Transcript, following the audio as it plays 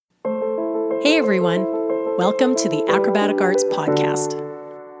everyone, welcome to the Acrobatic Arts Podcast.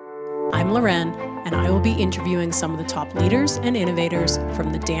 I'm Loren, and I will be interviewing some of the top leaders and innovators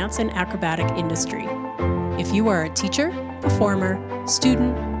from the dance and acrobatic industry. If you are a teacher, performer,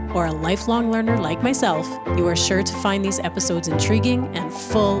 student, or a lifelong learner like myself, you are sure to find these episodes intriguing and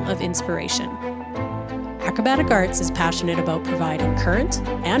full of inspiration. Acrobatic Arts is passionate about providing current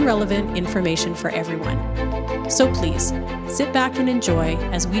and relevant information for everyone. So please, sit back and enjoy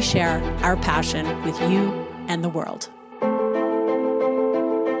as we share our passion with you and the world.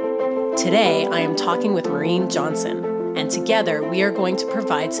 Today, I am talking with Maureen Johnson, and together we are going to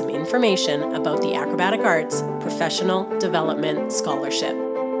provide some information about the Acrobatic Arts Professional Development Scholarship.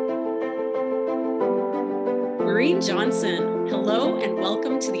 Maureen Johnson, hello and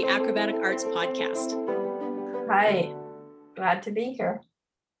welcome to the Acrobatic Arts Podcast. Hi, glad to be here.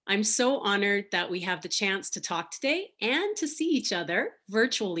 I'm so honored that we have the chance to talk today and to see each other,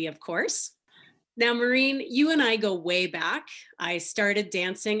 virtually of course. Now, Maureen, you and I go way back. I started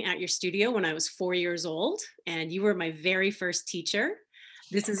dancing at your studio when I was 4 years old, and you were my very first teacher.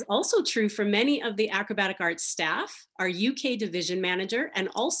 This is also true for many of the Acrobatic Arts staff, our UK division manager, and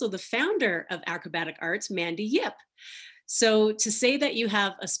also the founder of Acrobatic Arts, Mandy Yip. So to say that you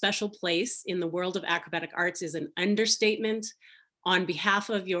have a special place in the world of acrobatic arts is an understatement. On behalf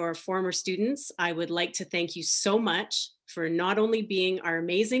of your former students, I would like to thank you so much for not only being our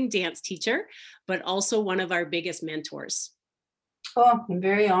amazing dance teacher, but also one of our biggest mentors. Oh, I'm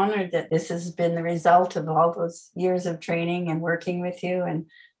very honored that this has been the result of all those years of training and working with you. And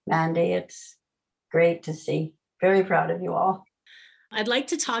Mandy, it's great to see. Very proud of you all. I'd like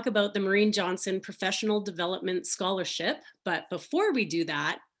to talk about the Maureen Johnson Professional Development Scholarship, but before we do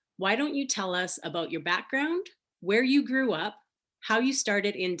that, why don't you tell us about your background, where you grew up, how you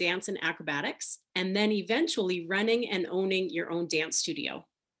started in dance and acrobatics, and then eventually running and owning your own dance studio?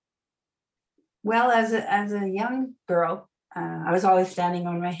 Well, as a young girl, I was always standing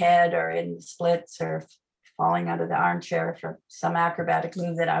on my head or in splits or falling out of the armchair for some acrobatic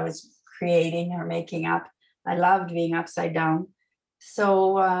move that I was creating or making up. I loved being upside down.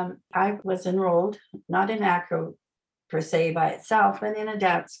 So I was enrolled, not in acro per se by itself, but in a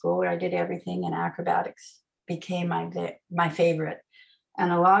dance school where I did everything, and acrobatics became my favorite.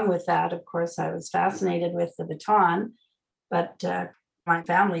 And along with that, of course, I was fascinated with the baton, but my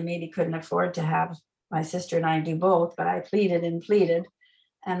family maybe couldn't afford to have my sister and I do both, but I pleaded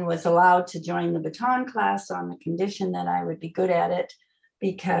and was allowed to join the baton class on the condition that I would be good at it,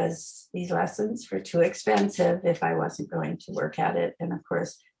 because these lessons were too expensive if I wasn't going to work at it. And of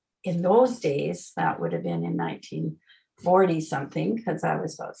course, in those days, that would have been in 1940 something, because I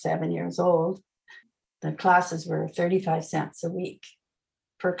was about 7 years old. The classes were 35 cents a week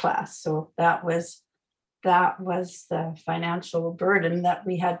per class. So that was the financial burden that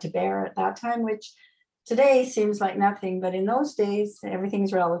we had to bear at that time, which today seems like nothing, but in those days,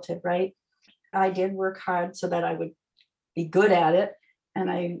 everything's relative, right? I did work hard so that I would be good at it,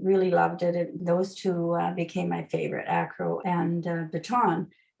 and I really loved it. Those two became my favorite, acro and baton.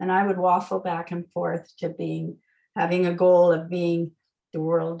 And I would waffle back and forth to having a goal of being the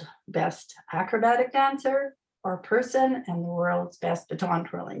world's best acrobatic dancer or person and the world's best baton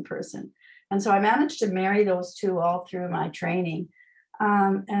twirling person. And so I managed to marry those two all through my training.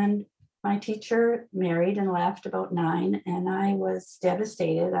 And my teacher married and left about 9, and I was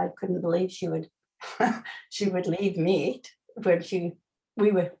devastated. I couldn't believe she would leave me when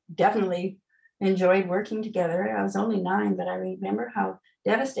we would definitely enjoyed working together. I was only 9, but I remember how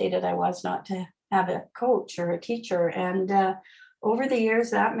devastated I was not to have a coach or a teacher. And over the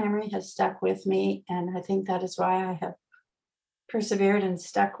years, that memory has stuck with me. And I think that is why I have persevered and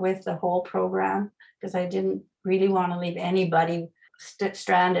stuck with the whole program, because I didn't really want to leave anybody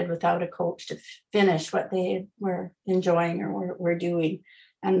stranded without a coach to finish what they were enjoying or were doing.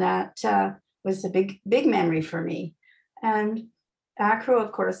 And that was a big memory for me. And acro,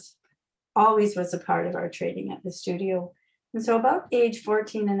 of course, always was a part of our training at the studio. And so about age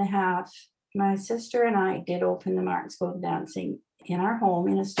 14 and a half, my sister and I did open the Martin School of Dancing in our home,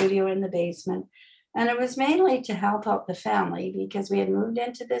 in a studio in the basement. And it was mainly to help out the family, because we had moved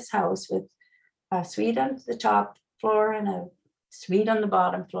into this house with a suite on the top floor and a suite on the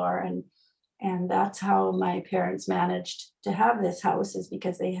bottom floor. And that's how my parents managed to have this house, is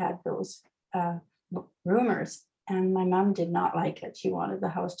because they had those roomers. And my mom did not like it. She wanted the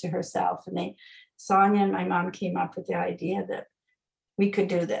house to herself. And Sonia and my mom came up with the idea that we could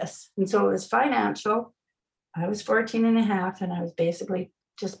do this. And so it was financial. I was 14 and a half, and I was basically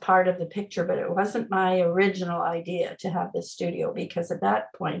just part of the picture, but it wasn't my original idea to have this studio, because at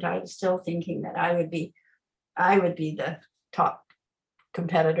that point I was still thinking that I would be the top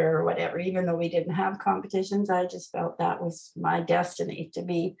competitor or whatever. Even though we didn't have competitions, I just felt that was my destiny to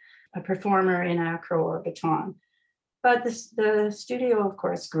be a performer in acro or baton. But the studio, of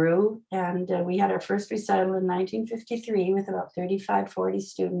course, grew, and we had our first recital in 1953 with about 35, 40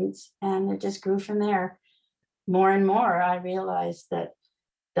 students, and it just grew from there. More and more, I realized that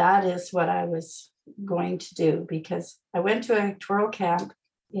that is what I was going to do, because I went to a twirl camp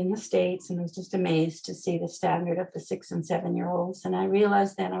in the States and was just amazed to see the standard of the 6 and 7-year-olds. And I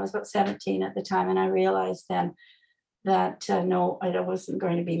realized then, I was about 17 at the time, and I realized then that no, it wasn't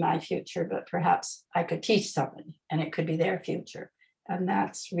going to be my future, but perhaps I could teach somebody and it could be their future. And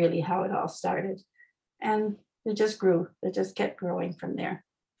that's really how it all started. And it just grew. It just kept growing from there.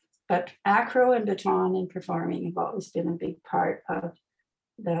 But acro and baton and performing have always been a big part of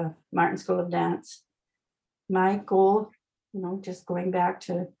the Martin School of Dance. My goal, just going back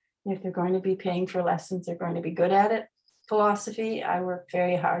to, if they're going to be paying for lessons, they're going to be good at it. Philosophy, I worked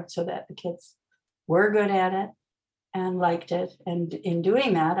very hard so that the kids were good at it and liked it. And in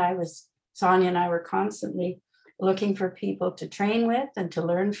doing that, Sonia and I were constantly looking for people to train with and to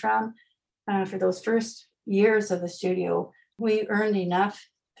learn from. For those first years of the studio, we earned enough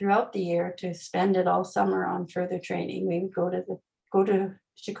throughout the year to spend it all summer on further training. We would go to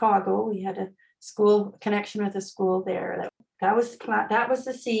Chicago. We had a school connection with a school there. That was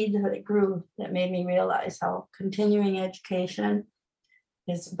the seed that grew, that made me realize how continuing education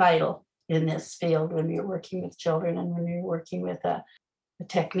is vital in this field when you're working with children and when you're working with a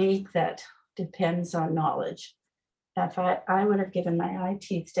technique that depends on knowledge. If I would have given my eye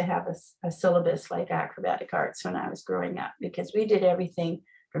teeth to have a syllabus like acrobatic arts when I was growing up, because we did everything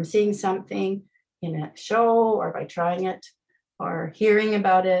from seeing something in a show or by trying it or hearing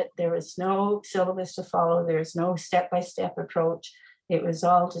about it. There was no syllabus to follow. There's no step-by-step approach. It was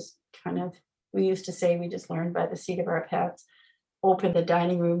all just kind of, we used to say we just learned by the seat of our pants. Open the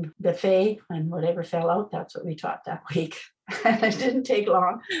dining room buffet, and whatever fell out, that's what we taught that week. And it didn't take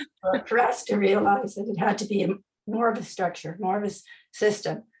long for us to realize that it had to be more of a structure, more of a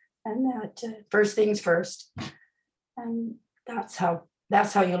system, and that first things first. And that's how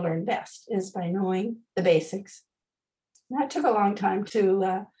you learn best, is by knowing the basics. And that took a long time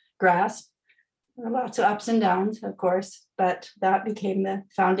to grasp. There were lots of ups and downs, of course, but that became the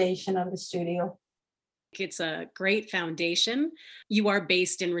foundation of the studio. It's a great foundation. You are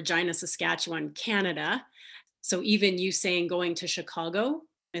based in Regina, Saskatchewan, Canada. So even you saying going to Chicago,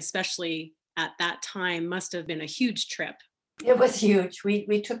 especially at that time, must have been a huge trip. It was huge.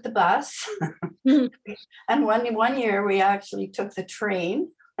 We took the bus. And one year we actually took the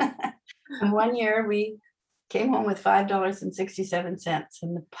train. And one year we came home with $5.67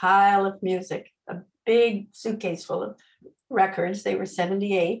 and a pile of music, a big suitcase full of records. They were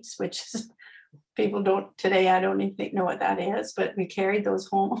 78s, which is, people don't today, I don't even know what that is, but we carried those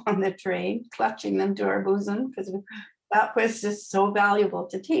home on the train, clutching them to our bosom, because that was just so valuable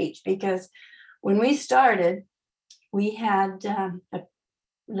to teach. Because when we started, we had a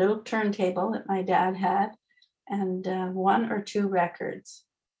little turntable that my dad had, and 1 or 2 records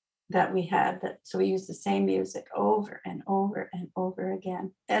that we had. So we used the same music over and over and over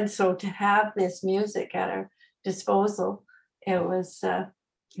again. And so to have this music at our disposal, it was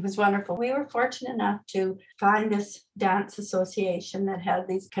wonderful. We were fortunate enough to find this dance association that had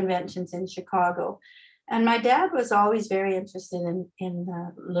these conventions in Chicago. And my dad was always very interested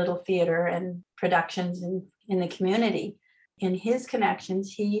in little theater and productions in the community. In his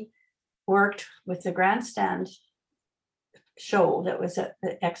connections, he worked with the grandstand show that was at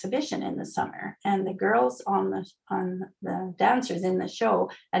the exhibition in the summer. And the girls on the dancers in the show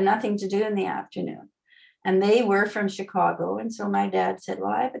had nothing to do in the afternoon. And they were from Chicago. And so my dad said,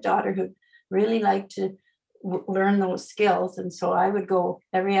 well, I have a daughter who'd really like to learn those skills. And so I would go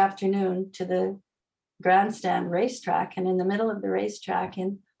every afternoon to the grandstand racetrack. And in the middle of the racetrack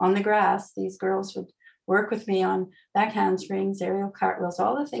on the grass, these girls would work with me on back handsprings, aerial cartwheels,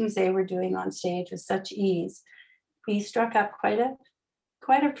 all the things they were doing on stage with such ease. We struck up quite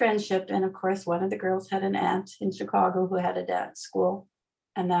a friendship. And of course, one of the girls had an aunt in Chicago who had a dance school.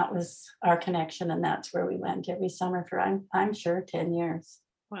 And that was our connection. And that's where we went every summer for, I'm sure, 10 years.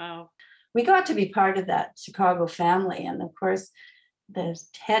 Wow. We got to be part of that Chicago family. And of course, the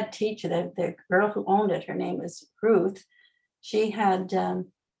head teacher, the girl who owned it, her name was Ruth. She had a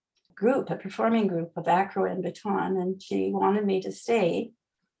performing group of acro and baton, and she wanted me to stay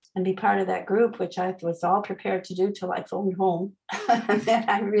and be part of that group, which I was all prepared to do till I phoned home. And then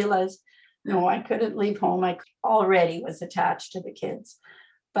I realized, no, I couldn't leave home. I already was attached to the kids.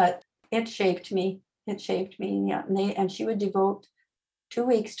 But it shaped me. Yeah. And she would devote 2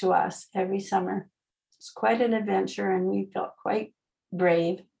 weeks to us every summer. It's quite an adventure, and we felt quite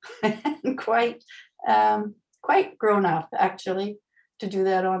brave and quite grown up, actually, to do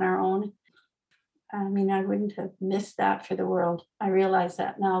that on our own. I mean, I wouldn't have missed that for the world. I realize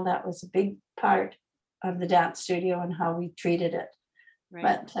that now that was a big part of the dance studio and how we treated it.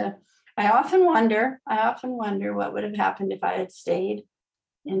 Right. But I often wonder what would have happened if I had stayed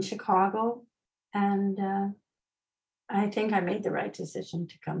in Chicago. And I think I made the right decision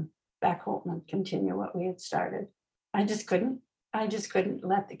to come back home and continue what we had started. I just couldn't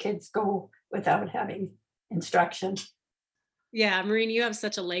let the kids go without having instruction. Yeah, Maureen, you have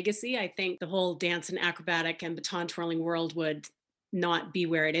such a legacy. I think the whole dance and acrobatic and baton twirling world would not be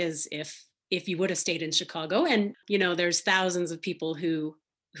where it is if you would have stayed in Chicago. And there's thousands of people who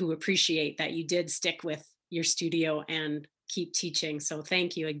appreciate that you did stick with your studio and keep teaching. So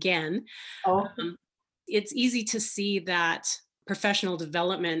thank you again. Oh, It's easy to see that professional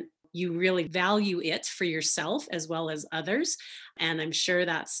development, you really value it for yourself as well as others. And I'm sure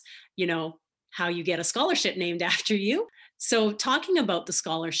that's, how you get a scholarship named after you. So talking about the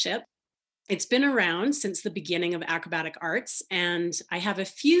scholarship, it's been around since the beginning of acrobatic arts, and I have a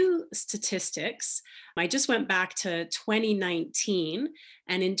few statistics. I just went back to 2019,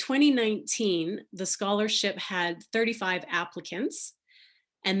 and in 2019, the scholarship had 35 applicants.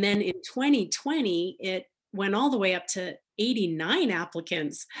 And then in 2020, it went all the way up to 89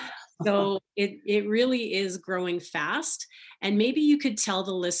 applicants. So it really is growing fast. And maybe you could tell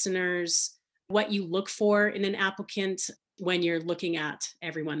the listeners what you look for in an applicant when you're looking at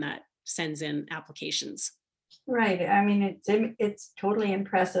everyone that sends in applications. right. I mean, it's totally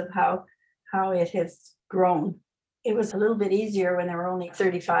impressive how it has grown. It was a little bit easier when there were only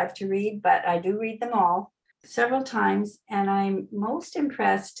 35 to read, but I do read them all several times, and I'm most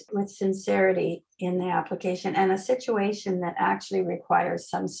impressed with sincerity in the application and a situation that actually requires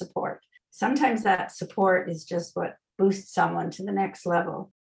some support. Sometimes that support is just what boosts someone to the next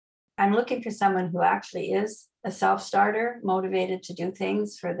level. I'm looking for someone who actually is a self-starter, motivated to do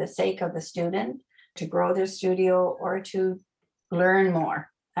things for the sake of the student, to grow their studio or to learn more.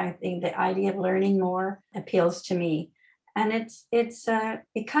 I think the idea of learning more appeals to me. And it's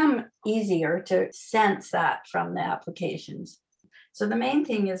become easier to sense that from the applications. So the main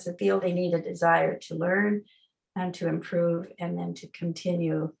thing is to feel they need a desire to learn and to improve and then to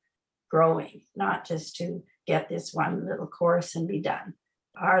continue growing, not just to get this one little course and be done.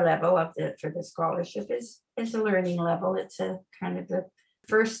 Our level for the scholarship is a learning level. It's a kind of the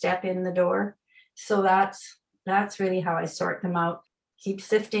first step in the door. So that's really how I sort them out. Keep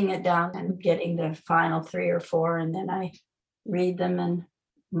sifting it down and getting the final 3 or 4, and then I read them and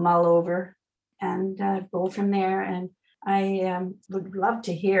mull over and go from there. And I would love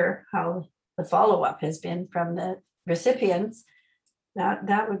to hear how the follow-up has been from the recipients.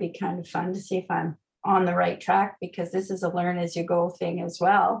 That would be kind of fun to see if I'm on the right track, because this is a learn as you go thing as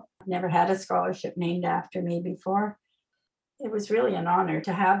well. I've never had a scholarship named after me before. It was really an honor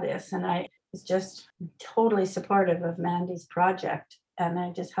to have this, and I was just totally supportive of Mandy's project, and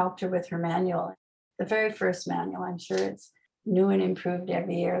I just helped her with her manual. The very first manual, I'm sure it's new and improved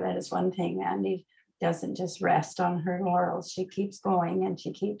every year. That is one thing. Mandy doesn't just rest on her laurels. She keeps going, and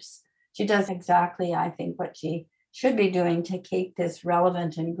she does exactly, I think, what she should be doing to keep this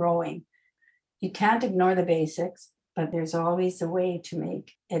relevant and growing. You can't ignore the basics, but there's always a way to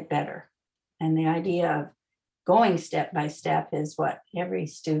make it better. And the idea of going step by step is what every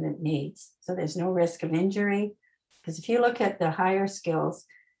student needs. So there's no risk of injury. Because if you look at the higher skills,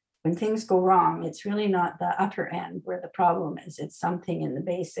 when things go wrong, it's really not the upper end where the problem is. It's something in the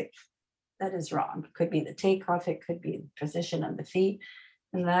basic that is wrong. It could be the takeoff, it could be the position of the feet.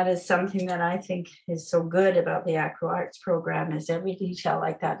 And that is something that I think is so good about the Acro Arts program, is every detail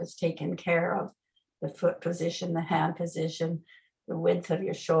like that is taken care of. The foot position, the hand position, the width of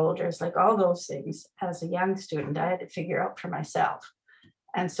your shoulders, like all those things. As a young student, I had to figure out for myself.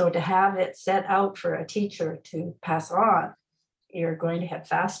 And so to have it set out for a teacher to pass on, you're going to have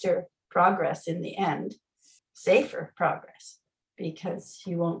faster progress in the end, safer progress, because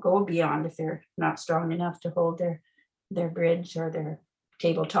you won't go beyond if they're not strong enough to hold their bridge or their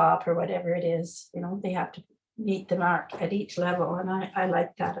tabletop or whatever it is. They have to meet the mark at each level. And I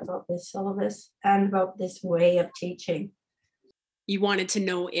like that about this syllabus and about this way of teaching. You wanted to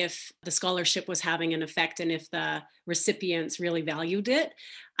know if the scholarship was having an effect and if the recipients really valued it.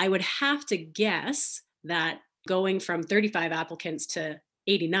 I would have to guess that going from 35 applicants to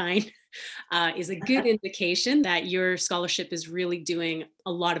 89 is a good indication that your scholarship is really doing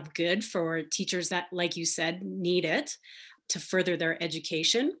a lot of good for teachers that, like you said, need it to further their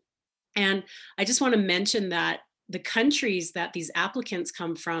education. And I just want to mention that the countries that these applicants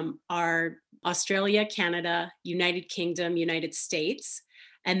come from are Australia, Canada, United Kingdom, United States.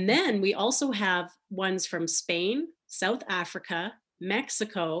 And then we also have ones from Spain, South Africa,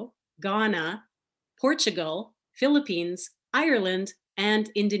 Mexico, Ghana, Portugal, Philippines, Ireland, and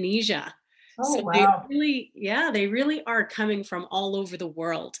Indonesia. Oh, So wow. they really are coming from all over the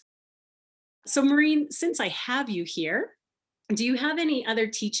world. So Maureen, since I have you here, do you have any other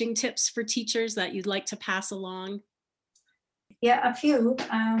teaching tips for teachers that you'd like to pass along? Yeah, a few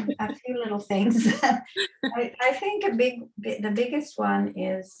little things. I think the biggest one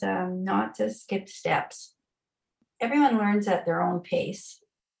is not to skip steps. Everyone learns at their own pace,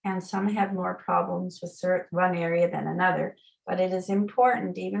 and some have more problems with one area than another. But it is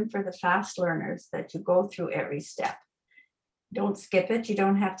important, even for the fast learners, that you go through every step. Don't skip it. You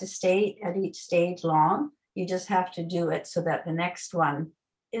don't have to stay at each stage long. You just have to do it so that the next one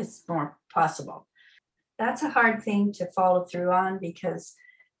is more possible. That's a hard thing to follow through on, because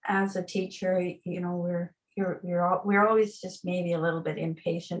as a teacher, we're always just maybe a little bit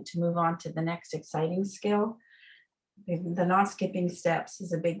impatient to move on to the next exciting skill. The not skipping steps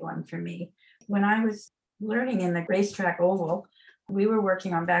is a big one for me. When I was learning in the racetrack oval, we were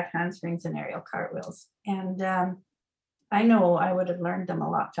working on back handsprings and aerial cartwheels. And I know I would have learned them a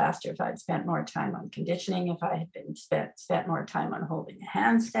lot faster if I'd spent more time on conditioning, if I had been spent more time on holding a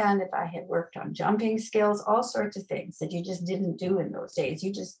handstand, if I had worked on jumping skills, all sorts of things that you just didn't do in those days.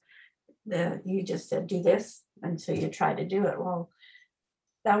 You just said, do this, and so you try to do it. Well,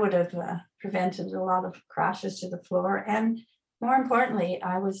 that would have prevented a lot of crashes to the floor. And more importantly,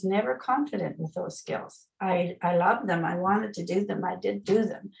 I was never confident with those skills. I loved them. I wanted to do them. I did do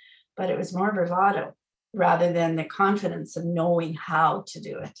them, but it was more bravado rather than the confidence of knowing how to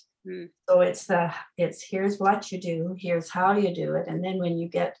do it. Mm. So it's here's what you do, here's how you do it. And then when you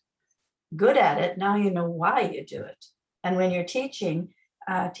get good at it, now you know why you do it. And when you're teaching,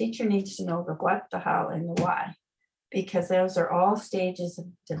 a teacher needs to know the what, the how, and the why, because those are all stages of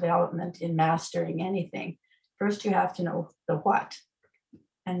development in mastering anything. First, you have to know the what,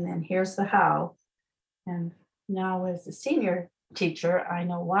 and then here's the how. And now as a senior teacher, I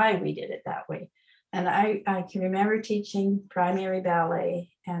know why we did it that way. And I can remember teaching primary ballet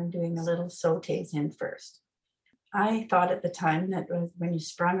and doing the little sautés in first. I thought at the time that when you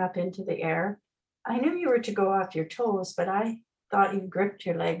sprung up into the air, I knew you were to go off your toes, but I thought you gripped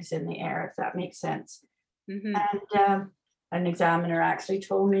your legs in the air, if that makes sense. Mm-hmm. And an examiner actually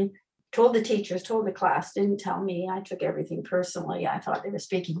told the teachers, told the class, didn't tell me. I took everything personally. I thought they were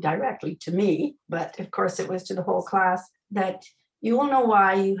speaking directly to me, but of course it was to the whole class, that you will know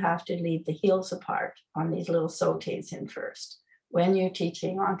why you have to leave the heels apart on these little sautés in first when you're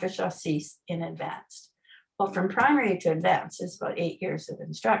teaching entre-chassis in advanced. Well, from primary to advanced is about 8 years of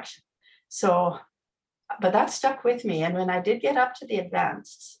instruction. So, but that stuck with me. And when I did get up to the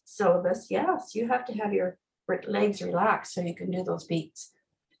advanced, yes, you have to have your legs relaxed so you can do those beats.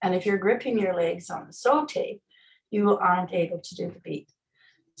 And if you're gripping your legs on the sauté, you aren't able to do the beat.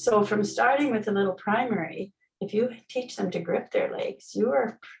 So from starting with a little primary, if you teach them to grip their legs, you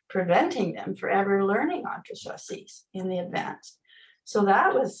are preventing them from ever learning entre-chassis in the advanced. So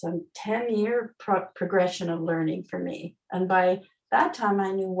that was a 10-year progression of learning for me. And by that time,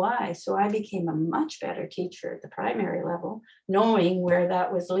 I knew why. So I became a much better teacher at the primary level, knowing where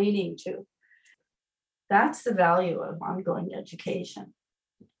that was leading to. That's the value of ongoing education.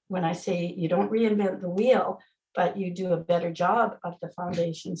 When I say you don't reinvent the wheel, but you do a better job of the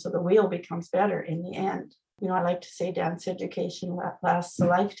foundation, so the wheel becomes better in the end. I like to say dance education lasts a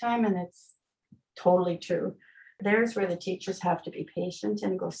lifetime, and it's totally true. There's where the teachers have to be patient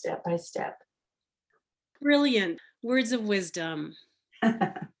and go step by step. Brilliant. Words of wisdom.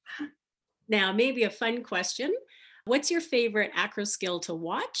 Now, maybe a fun question. What's your favorite acro skill to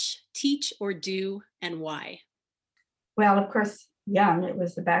watch, teach, or do, and why? Well, of course, young, it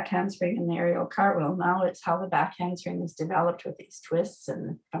was the back handspring and the aerial cartwheel. Now it's how the back handspring is developed with these twists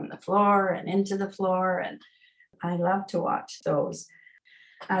and from the floor and into the floor. And I love to watch those.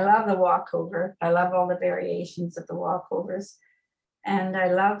 I love the walkover. I love all the variations of the walkovers. And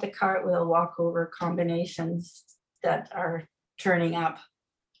I love the cartwheel walkover combinations that are turning up.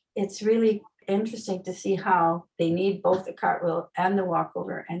 It's really interesting to see how they need both the cartwheel and the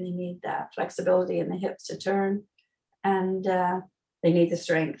walkover, and they need that flexibility in the hips to turn, and they need the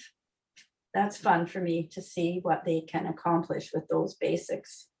strength. That's fun for me to see what they can accomplish with those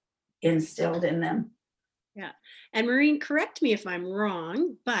basics instilled in them. Yeah. And Maureen, correct me if I'm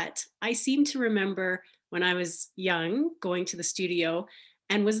wrong, but I seem to remember when I was young going to the studio,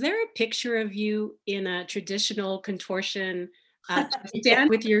 and was there a picture of you in a traditional contortion stand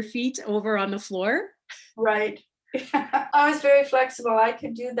with your feet over on the floor? Right. I was very flexible. I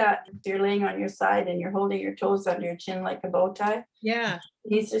could do that if you're laying on your side and you're holding your toes under your chin like a bow tie. Yeah.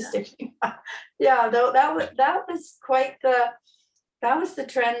 He's just sticking. Yeah, though that was quite that was the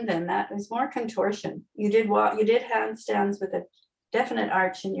trend then. That was more contortion. You did handstands with a definite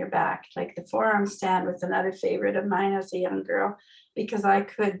arch in your back. Like the forearm stand was another favorite of mine as a young girl, because I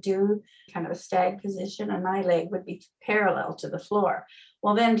could do kind of a stag position and my leg would be parallel to the floor.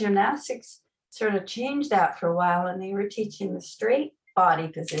 Well, then gymnastics sort of changed that for a while, and they were teaching the straight body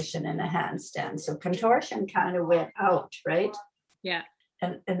position in a handstand. So contortion kind of went out, right? Yeah.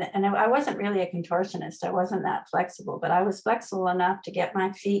 And I wasn't really a contortionist. I wasn't that flexible, but I was flexible enough to get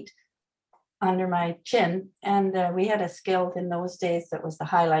my feet under my chin. And we had a skill in those days that was the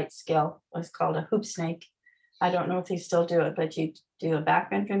highlight skill. It was called a hoop snake. I don't know if they still do it, but you do a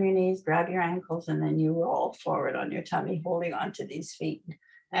back bend from your knees, grab your ankles, and then you roll forward on your tummy, holding onto these feet.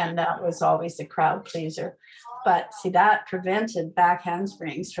 And that was always a crowd pleaser. But see, that prevented back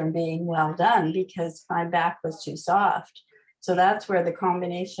handsprings from being well done because my back was too soft. So that's where the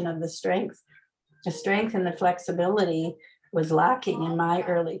combination of the strength and the flexibility was lacking in my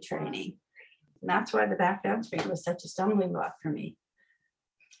early training. And that's why the back handspring was such a stumbling block for me.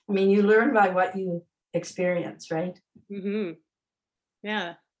 I mean, you learn by what you experience, right? Mm-hmm.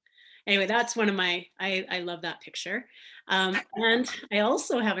 Yeah. Anyway, that's one of my, I love that picture. And I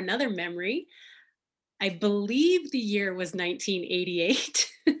also have another memory. I believe the year was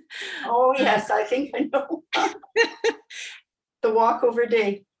 1988. Oh, yes, I think I know. The walkover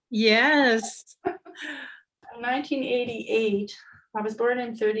day. Yes. 1988. I was born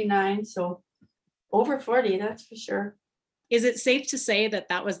in 39, so over 40, that's for sure. Is it safe to say that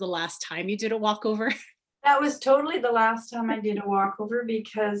that was the last time you did a walkover? That was totally the last time I did a walkover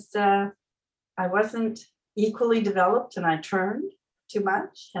because I wasn't equally developed and I turned too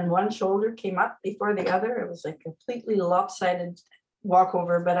much and one shoulder came up before the other. It was like a completely lopsided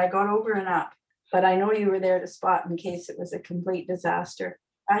walkover, but I got over and up. But I know you were there to spot in case it was a complete disaster.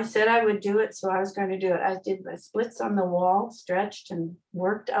 I said I would do it, so I was going to do it. I did my splits on the wall, stretched and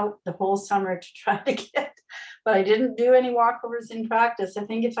worked out the whole summer to try to get, but I didn't do any walkovers in practice. I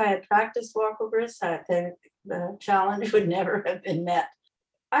think if I had practiced walkovers, the challenge would never have been met.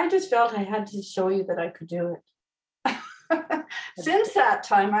 I just felt I had to show you that I could do it. Since that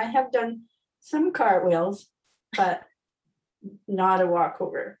time, I have done some cartwheels, but not a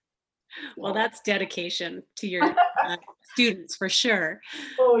walkover. Well, that's dedication to your students for sure.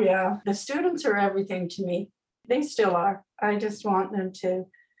 Oh, yeah. The students are everything to me. They still are. I just want them to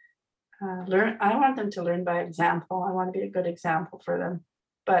learn. I want them to learn by example. I want to be a good example for them.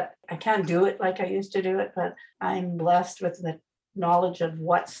 But I can't do it like I used to do it, but I'm blessed with the knowledge of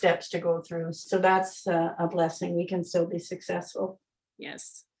what steps to go through. So that's a blessing. We can still be successful.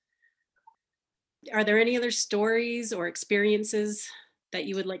 Yes. Are there any other stories or experiences that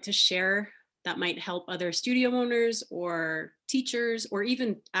you would like to share that might help other studio owners or teachers or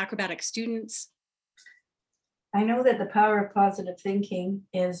even acrobatic students? I know that the power of positive thinking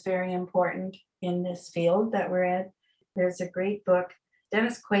is very important in this field that we're in. There's a great book.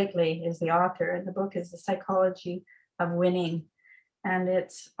 Dennis Quaitley is the author, and the book is The Psychology of Winning. And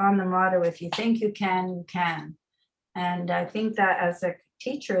it's on the motto, if you think you can, you can. And I think that as a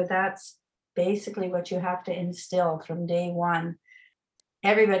teacher, that's basically what you have to instill from day one.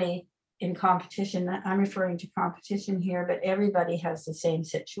 Everybody in competition, I'm referring to competition here, but everybody has the same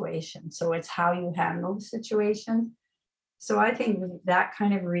situation. So it's how you handle the situation. So I think that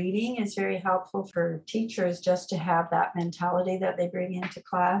kind of reading is very helpful for teachers, just to have that mentality that they bring into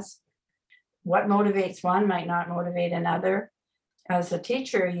class. What motivates one might not motivate another. As a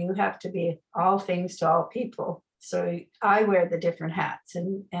teacher, you have to be all things to all people. So I wear the different hats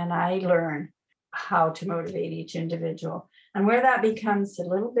and I learn how to motivate each individual. And where that becomes a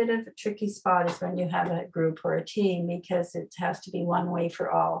little bit of a tricky spot is when you have a group or a team, because it has to be one way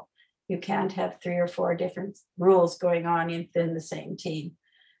for all. You can't have 3 or 4 different rules going on within the same team.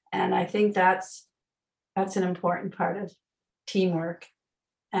 And I think that's an important part of teamwork.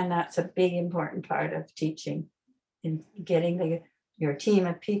 And that's a big important part of teaching, in getting your team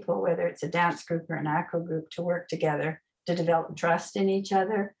of people, whether it's a dance group or an acro group, to work together to develop trust in each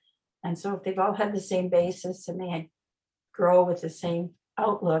other. And so if they've all had the same basis and they grow with the same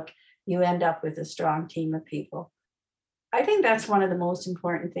outlook, you end up with a strong team of people. I think that's one of the most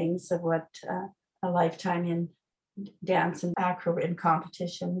important things of what a lifetime in dance and acro and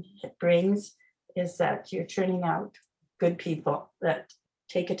competition brings, is that you're turning out good people that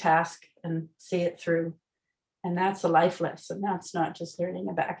take a task and see it through. And that's a life lesson. That's not just learning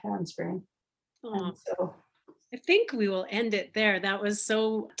a back handspring. I think we will end it there. That was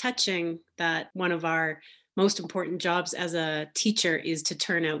so touching that one of our most important jobs as a teacher is to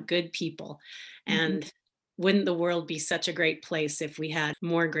turn out good people. Mhm. And wouldn't the world be such a great place if we had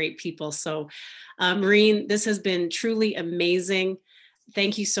more great people? So, Maureen, this has been truly amazing.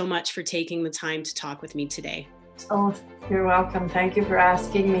 Thank you so much for taking the time to talk with me today. Oh, you're welcome. Thank you for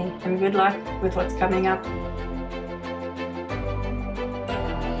asking me, and good luck with what's coming up.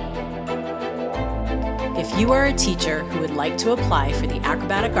 If you are a teacher who would like to apply for the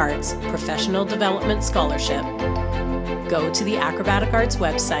Acrobatic Arts Professional Development Scholarship, go to the Acrobatic Arts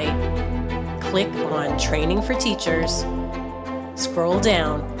website, click on Training for Teachers, scroll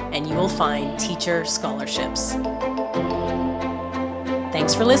down, and you will find Teacher Scholarships.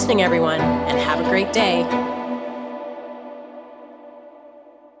 Thanks for listening, everyone, and have a great day.